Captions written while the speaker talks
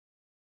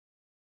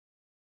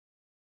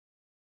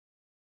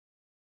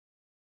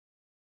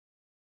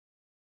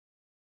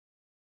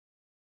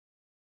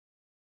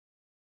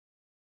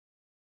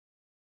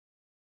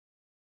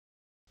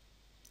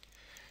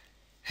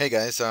Hey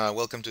guys,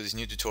 welcome to this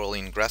new tutorial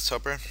in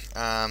Grasshopper.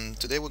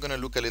 Today we're going to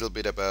look a little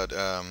bit about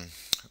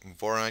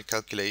Voronoi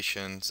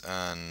calculations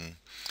and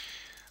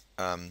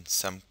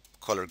some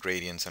color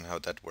gradients and how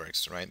that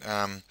works, right?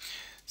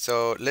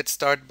 So let's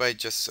start by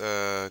just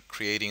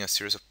creating a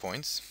series of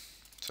points.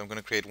 So I'm going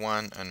to create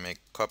one and make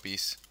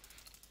copies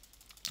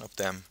of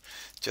them,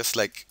 just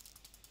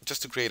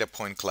to create a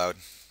point cloud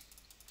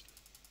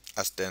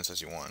as dense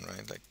as you want,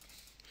 right? Like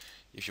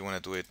if you want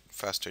to do it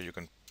faster, you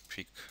can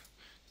pick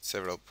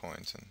several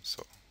points and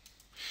so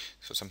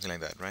something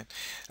like that, right?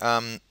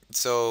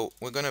 So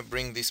we're gonna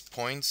bring these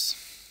points,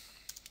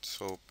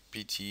 so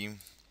pt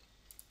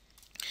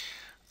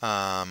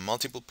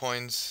multiple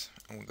points,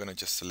 and we're gonna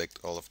just select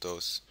all of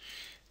those,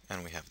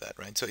 and we have that,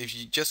 right? So if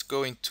you just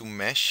go into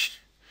mesh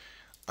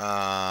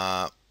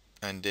uh,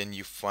 and then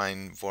you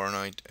find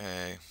Voronoi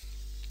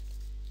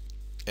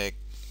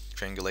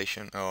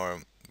triangulation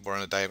or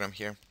Voronoi diagram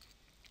here,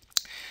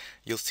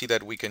 you'll see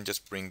that we can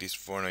just bring this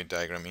Voronoi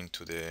diagram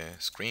into the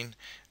screen,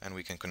 and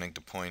we can connect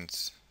the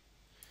points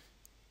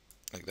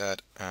like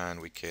that,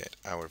 and we get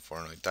our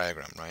Voronoi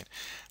diagram, right?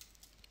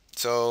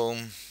 So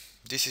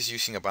this is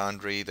using a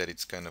boundary that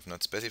it's kind of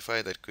not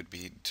specified, that could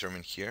be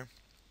determined here.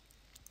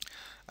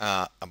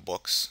 A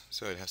box,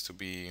 so it has to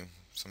be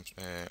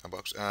a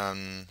box.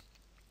 And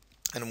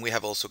we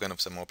have also kind of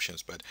some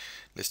options, but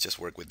let's just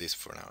work with this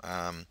for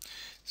now.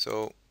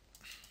 So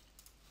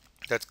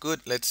that's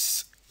good.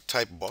 Let's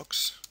type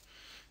box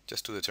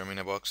just to determine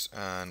a box,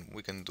 and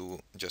we can do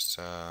just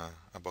a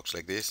box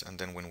like this, and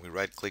then when we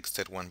right click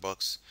set one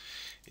box,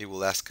 it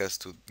will ask us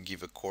to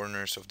give a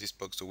corners of this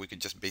box, so we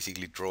could just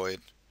basically draw it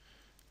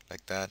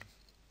like that.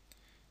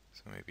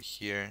 So maybe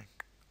here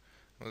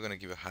we're gonna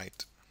give a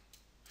height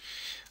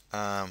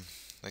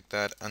like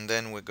that, and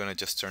then we're gonna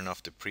just turn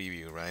off the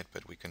preview, right?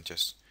 But we can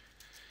just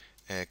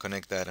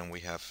connect that, and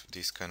we have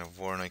this kind of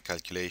Voronoi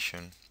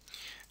calculation.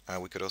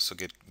 We could also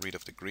get rid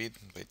of the grid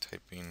by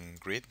typing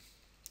grid,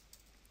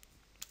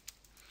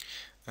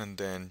 and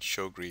then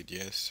show grid,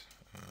 yes,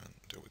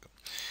 there we go.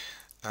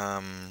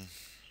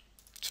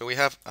 So we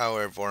have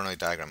our Voronoi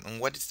diagram, and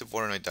what is the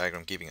Voronoi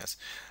diagram giving us?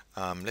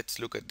 Let's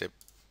look at the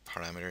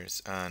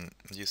parameters, and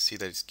you see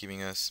that it's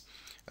giving us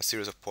a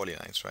series of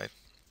polylines, right?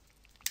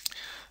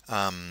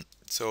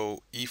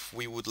 So if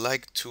we would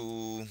like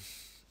to,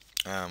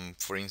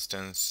 for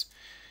instance,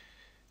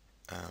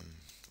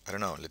 I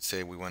don't know, let's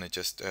say we want to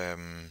just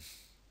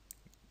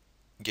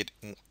get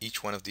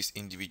each one of these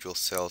individual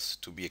cells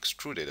to be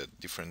extruded at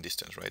different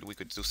distance, right? We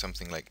could do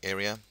something like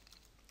area.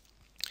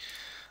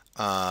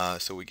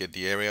 So we get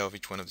the area of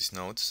each one of these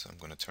nodes. I'm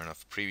going to turn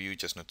off preview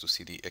just not to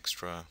see the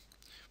extra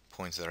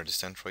points that are the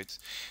centroids.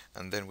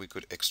 And then we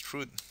could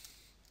extrude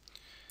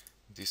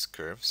these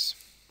curves,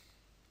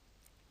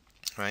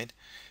 right?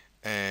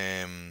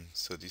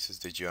 So this is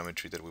the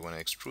geometry that we want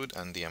to extrude,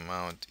 and the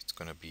amount it's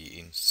going to be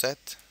in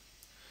set,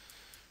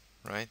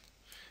 right?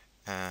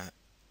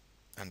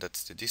 And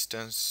that's the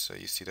distance. So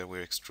you see that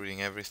we're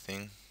extruding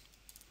everything.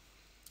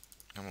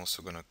 I'm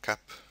also going to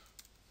cap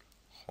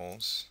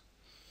holes,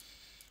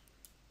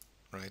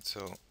 right?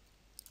 So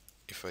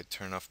if I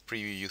turn off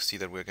preview, you see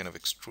that we're kind of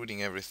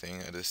extruding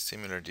everything at a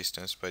similar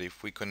distance. But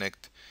if we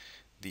connect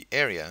the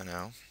area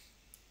now,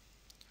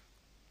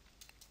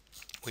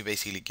 we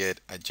basically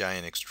get a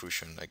giant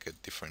extrusion, like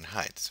at different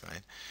heights,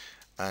 right?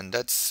 And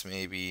that's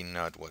maybe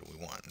not what we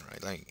want,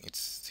 right? Like it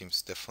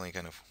seems definitely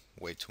kind of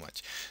way too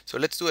much. So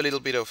let's do a little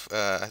bit of,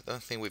 I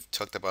don't think we've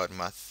talked about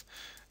math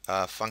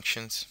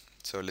functions.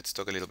 So let's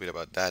talk a little bit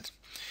about that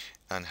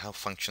and how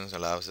functions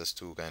allows us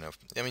to kind of,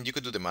 I mean, you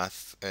could do the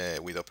math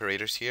with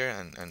operators here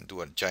and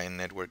do a giant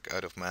network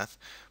out of math.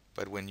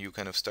 But when you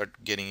kind of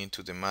start getting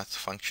into the math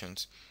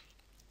functions,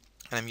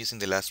 and I'm using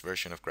the last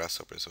version of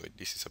Grasshopper, so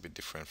this is a bit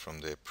different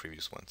from the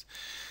previous ones.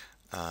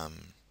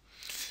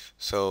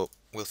 So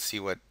we'll see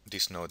what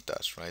this node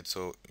does, right?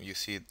 So you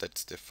see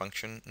that's the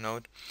function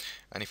node,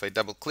 and if I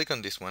double click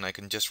on this one, I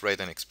can just write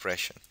an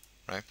expression,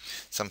 right?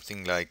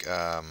 Something like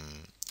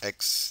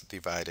x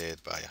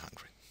divided by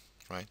 100,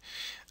 right?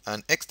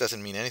 And x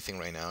doesn't mean anything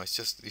right now, it's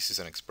just this is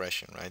an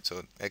expression, right?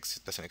 So x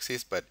doesn't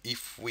exist, but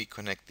if we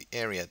connect the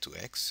area to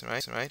x,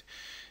 right?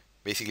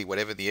 Basically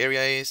whatever the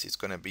area is, it's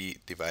going to be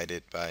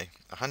divided by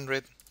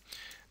 100,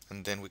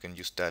 and then we can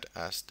use that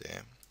as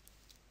the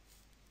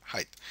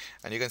height.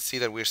 And you can see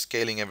that we're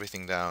scaling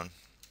everything down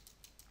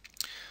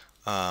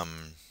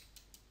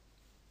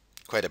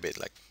quite a bit,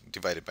 like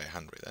divided by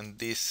 100, and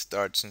this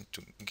starts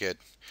to get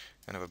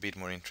kind of a bit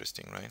more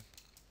interesting, right?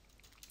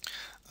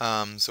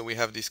 So we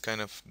have this kind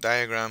of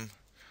diagram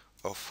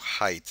of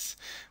heights,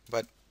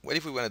 but what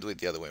if we want to do it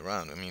the other way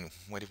around? I mean,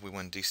 what if we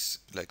want these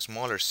like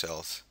smaller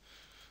cells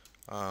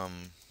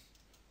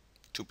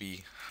to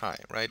be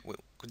high, right? We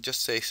could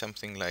just say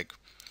something like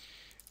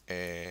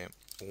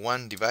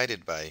 1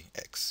 divided by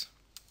x,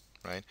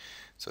 right?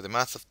 So the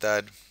math of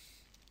that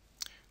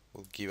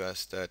will give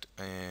us that,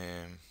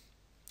 well,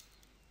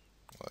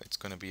 it's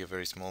going to be a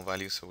very small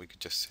value, so we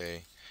could just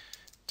say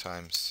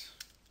times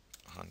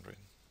 100.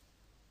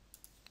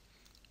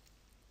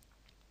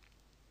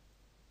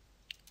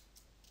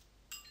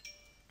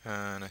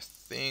 and I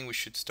think we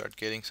should start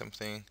getting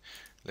something.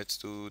 Let's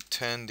do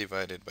 10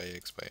 divided by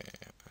x by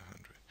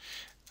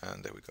 100,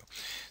 and there we go.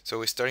 So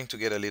we're starting to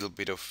get a little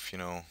bit of,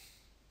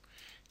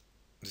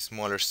 the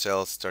smaller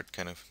cells start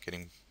kind of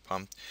getting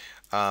pumped.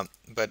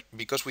 But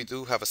because we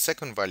do have a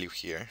second value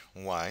here,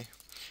 y,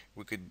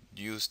 we could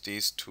use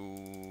this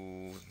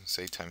to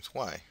say times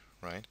y,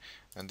 right?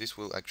 And this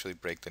will actually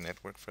break the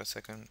network for a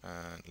second.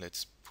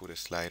 Let's put a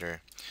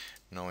slider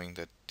knowing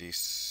that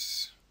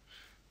this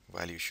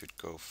value should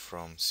go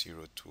from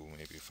 0 to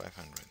maybe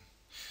 500,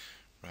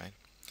 right?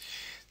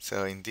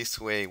 So in this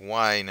way,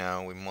 y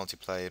now we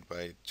multiply it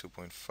by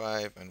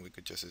 2.5 and we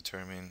could just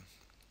determine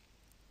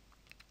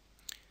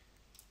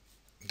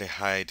the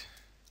height,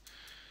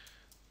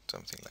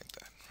 something like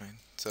that, right?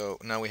 So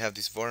now we have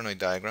this Voronoi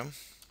diagram,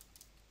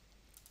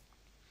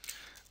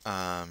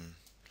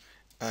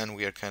 and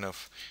we are kind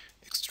of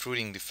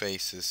extruding the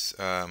faces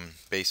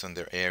based on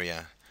their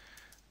area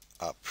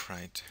up,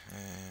 right?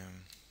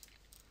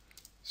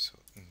 So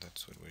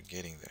that's what we're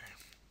getting there,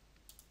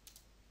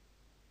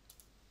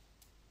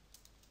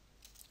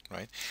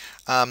 right?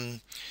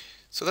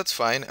 So that's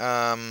fine.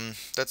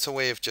 That's a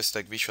way of just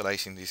like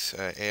visualizing these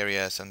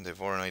areas and the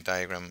Voronoi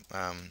diagram,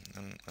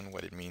 and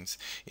what it means.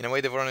 In a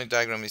way, the Voronoi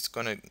diagram is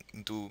going to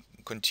do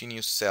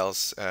continuous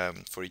cells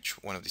for each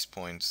one of these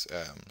points,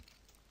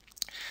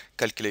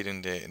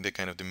 calculating the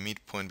kind of the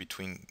midpoint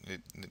between,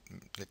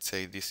 let's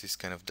say this is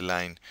kind of the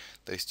line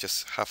that is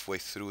just halfway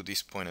through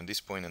this point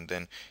and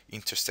then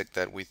intersect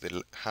that with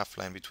the half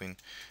line between,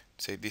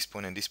 say, this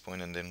point and this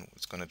point, and then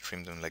it's going to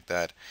trim them like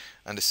that.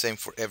 And the same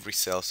for every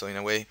cell. So in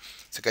a way,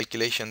 it's a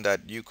calculation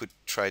that you could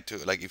try to,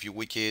 like, if you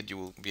wiki it, you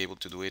will be able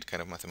to do it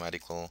kind of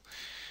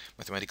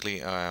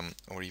mathematically,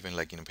 or even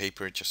like in a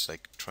paper, just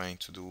like trying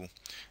to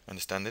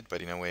understand it.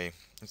 But in a way,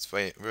 it's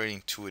very, very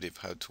intuitive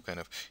how to kind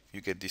of,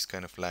 you get this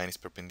kind of line is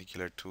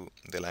perpendicular to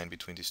the line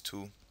between these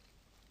two,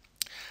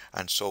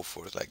 and so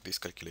forth. Like this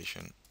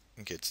calculation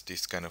gets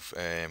this kind of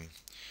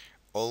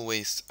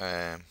always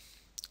a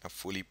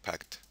fully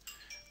packed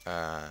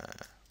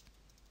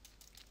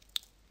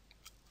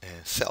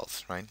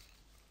cells, right?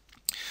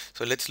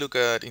 So let's look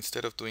at,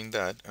 instead of doing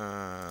that,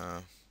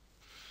 I'm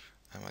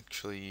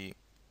actually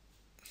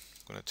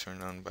gonna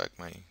turn on back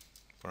my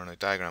Voronoi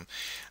diagram.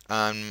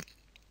 I'm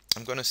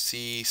gonna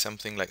see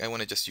something like, I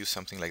want to just use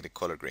something like the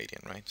color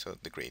gradient, right? So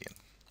the gradient,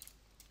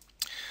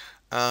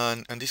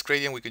 and this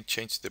gradient we could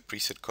change the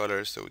preset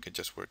colors, so we could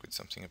just work with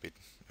something a bit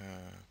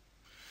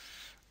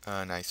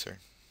nicer.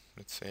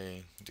 Let's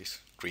say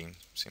this green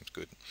seems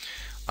good.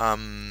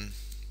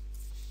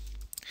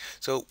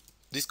 So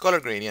this color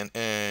gradient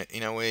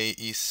in a way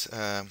is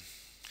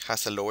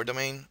has a lower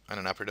domain and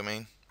an upper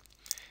domain,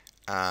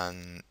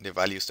 and the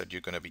values that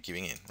you're going to be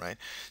giving in, right?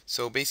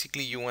 So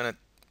basically you want to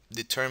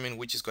determine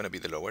which is going to be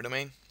the lower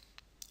domain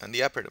and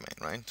the upper domain,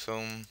 right?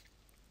 So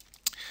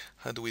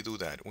how do we do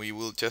that? We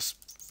will just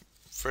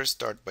first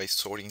start by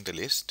sorting the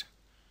list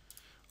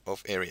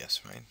of areas,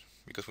 right?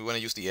 Because we want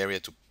to use the area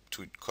to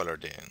color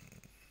the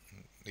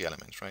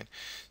elements, right?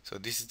 So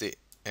this is the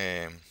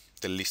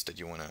list that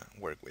you want to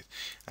work with,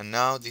 and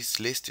now this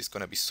list is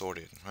going to be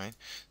sorted, right?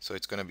 So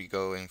it's going to be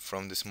going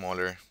from the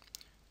smaller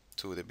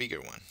to the bigger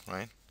one,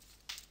 right?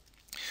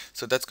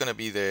 So that's going to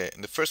be the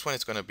first one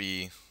is going to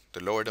be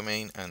the lower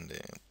domain, and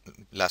the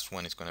last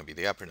one is going to be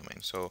the upper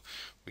domain. So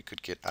we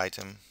could get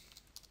item,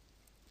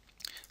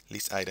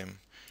 list item.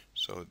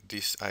 So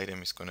this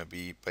item is going to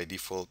be, by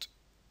default,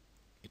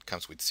 it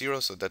comes with 0,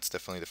 so that's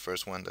definitely the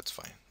first one. That's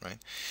fine, right?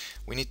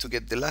 We need to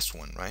get the last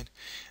one, right?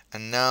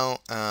 And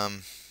now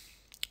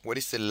what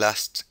is the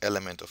last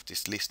element of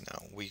this list?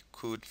 Now we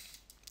could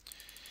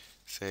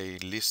say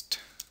list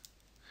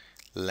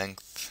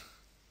length.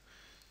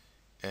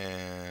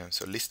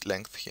 So list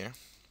length here,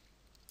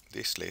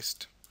 this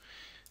list,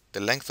 the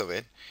length of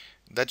it,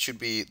 that should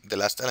be the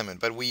last element,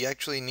 but we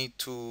actually need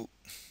to,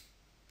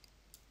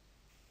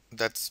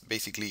 that's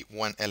basically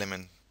one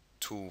element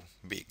too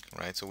big,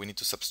 right? So we need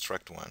to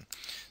subtract one.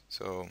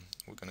 So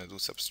we're gonna do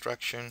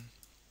subtraction,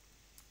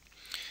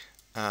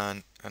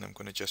 and I'm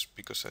gonna just,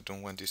 because I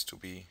don't want this to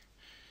be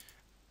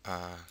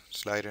a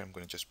slider, I'm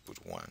gonna just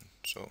put 1.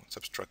 So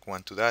subtract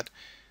 1 to that,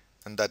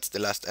 and that's the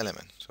last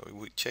element. So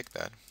we check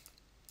that,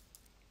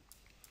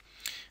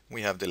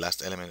 we have the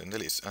last element in the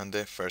list and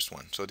the first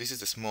one. So this is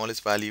the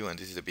smallest value and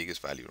this is the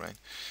biggest value, right?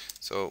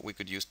 So we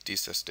could use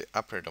this as the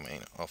upper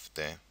domain of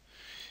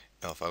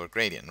our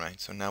gradient,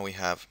 right? So now we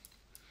have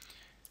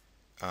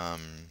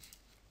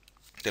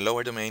the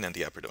lower domain and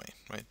the upper domain,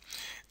 right?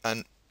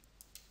 And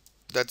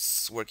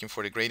that's working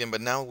for the gradient, but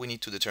now we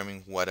need to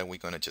determine what are we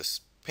going to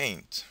just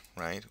paint,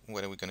 right?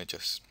 What are we going to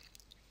just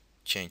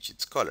change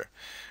its color,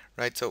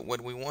 right? So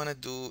what we want to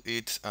do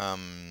is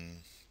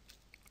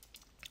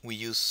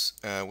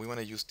we want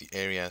to use the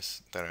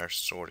areas that are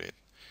sorted,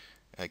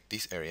 like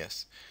these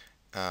areas.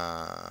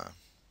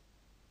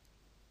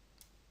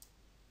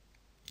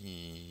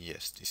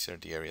 Yes, these are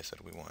the areas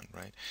that we want,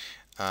 right?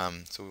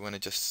 So we want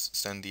to just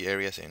send the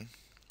areas in,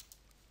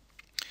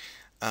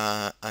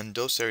 and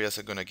those areas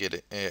are going to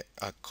get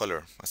a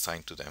color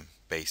assigned to them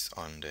based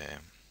on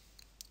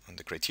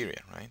the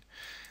criteria, right?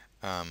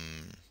 I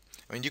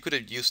mean, you could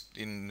have used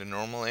in the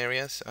normal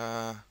areas,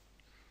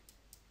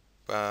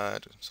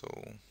 but so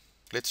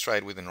let's try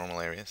it with the normal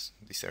areas,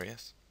 these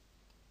areas,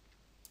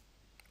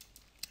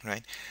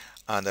 right?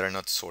 That are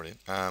not sorted.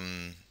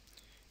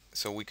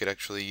 So we could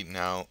actually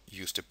now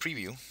use the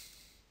preview,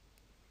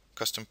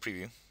 custom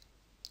preview,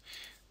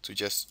 to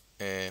just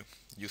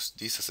use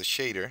this as a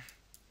shader,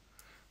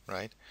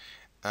 right?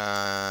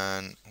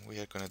 And we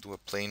are going to do a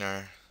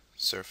planar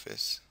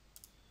surface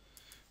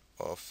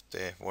of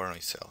the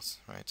Voronoi cells,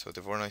 right? So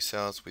the Voronoi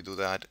cells, we do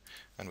that,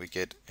 and we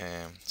get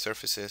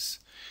surfaces,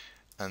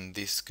 and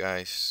these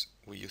guys,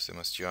 we use them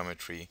as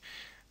geometry,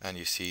 and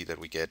you see that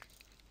we get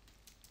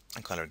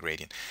a color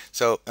gradient.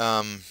 So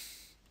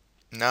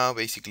now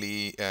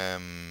basically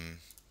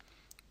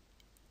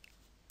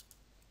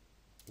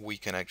we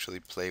can actually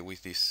play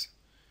with this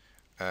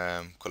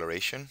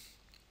coloration,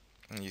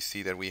 and you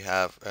see that we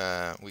have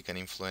we can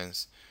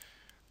influence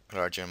a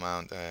larger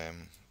amount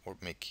or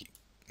make,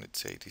 let's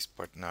say, this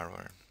part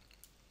narrower,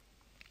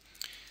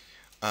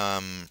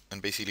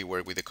 and basically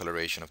work with the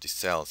coloration of these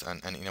cells,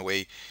 and in a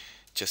way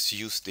just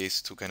use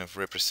this to kind of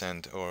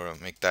represent or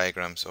make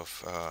diagrams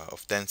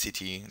of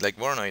density. Like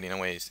Voronoi, in a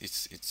way,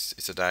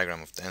 it's a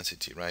diagram of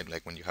density, right?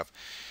 Like when you have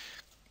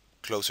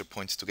closer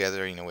points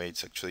together, in a way,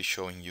 it's actually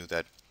showing you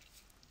that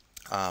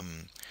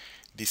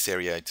this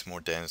area, it's more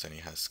dense, and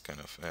it has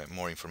kind of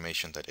more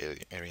information than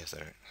areas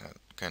that are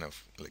kind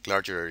of like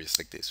larger areas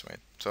like this, right?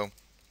 So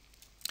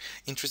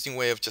interesting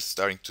way of just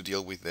starting to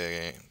deal with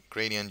the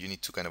gradient. You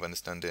need to kind of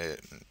understand the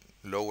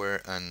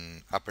lower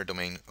and upper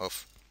domain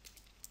of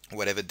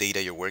whatever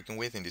data you're working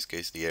with, in this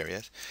case the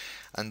areas,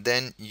 and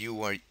then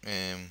you are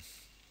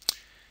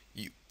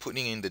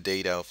putting in the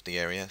data of the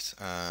areas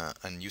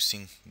and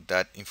using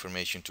that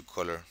information to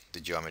color the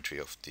geometry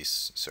of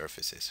these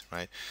surfaces,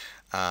 right?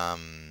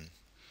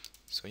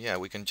 So yeah,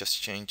 we can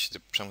just change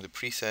some of the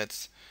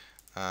presets,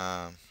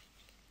 and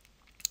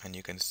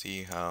you can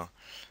see how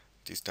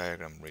this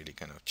diagram really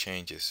kind of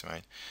changes,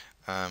 right?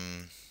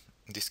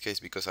 In this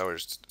case, because our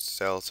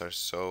cells are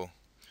so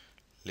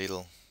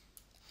little,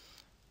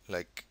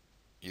 like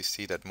you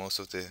see that most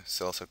of the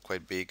cells are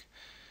quite big,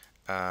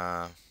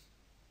 and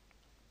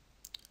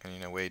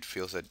in a way it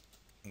feels that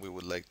we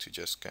would like to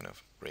just kind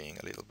of bring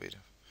a little bit,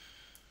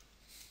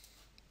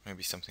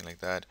 maybe something like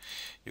that.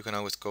 You can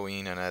always go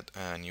in and add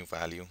a new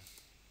value.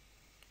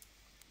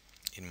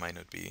 It might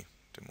not be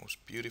the most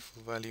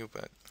beautiful value,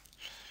 but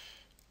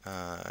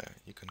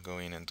you can go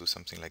in and do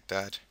something like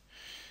that,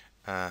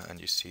 and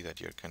you see that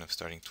you're kind of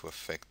starting to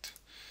affect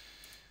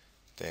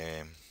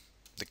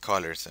the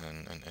colors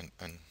and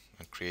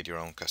create your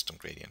own custom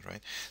gradient,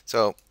 right?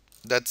 So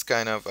that's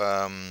kind of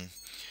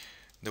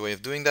the way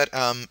of doing that.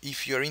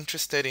 If you're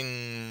interested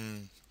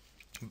in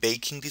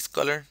baking this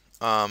color,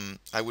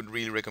 I would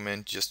really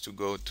recommend just to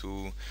go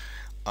to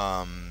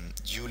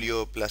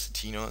Giulio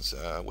Placetino's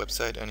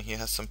website, and he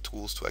has some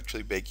tools to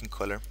actually bake in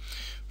color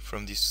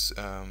from these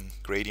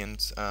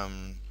gradients.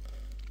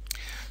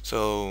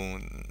 So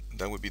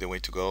that would be the way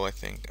to go, I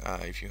think.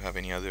 If you have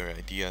any other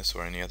ideas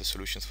or any other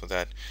solutions for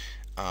that,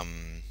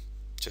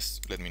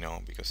 just let me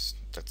know, because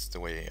that's the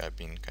way I've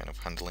been kind of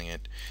handling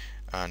it.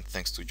 And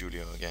thanks to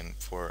Giulio again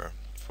for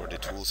the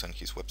tools and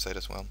his website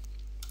as well.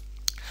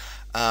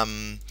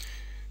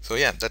 So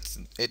yeah, that's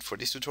it for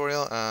this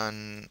tutorial,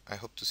 and I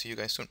hope to see you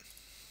guys soon.